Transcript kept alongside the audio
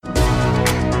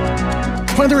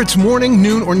Whether it's morning,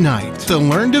 noon, or night, the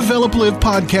Learn, Develop, Live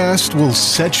podcast will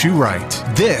set you right.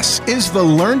 This is the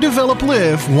Learn, Develop,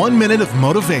 Live 1 Minute of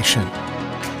Motivation.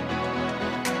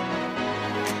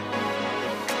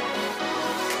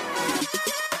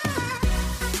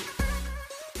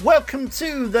 Welcome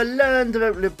to the Learn,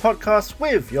 Develop, Live podcast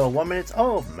with your 1 minute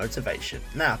of motivation.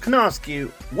 Now, can I ask you,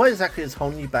 what exactly is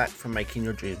holding you back from making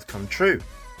your dreams come true?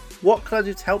 What can I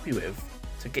do to help you with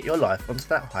to get your life onto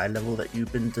that high level that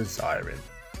you've been desiring?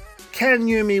 Can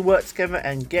you and me work together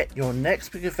and get your next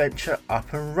big adventure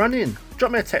up and running?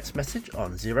 Drop me a text message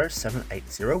on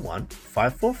 07801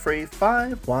 543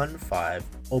 515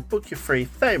 or book your free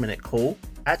 30-minute call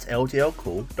at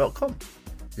ldlcall.com.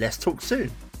 Let's talk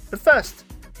soon. But first,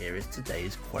 here is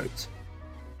today's quote.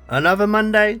 Another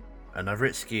Monday, another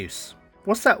excuse.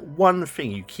 What's that one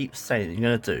thing you keep saying you're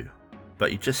going to do,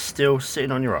 but you're just still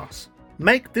sitting on your ass?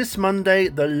 Make this Monday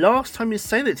the last time you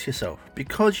say that to yourself,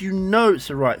 because you know it's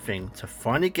the right thing to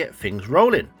finally get things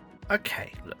rolling.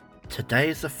 Okay, look, today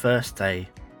is the first day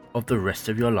of the rest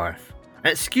of your life,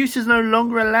 and excuses no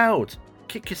longer allowed.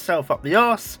 Kick yourself up the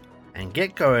arse and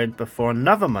get going before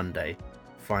another Monday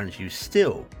finds you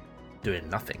still doing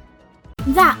nothing.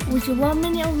 That was your 1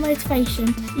 minute of motivation.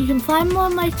 You can find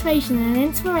more motivation and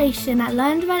inspiration at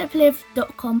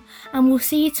learndeveloplive.com, and we'll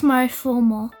see you tomorrow for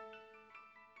more.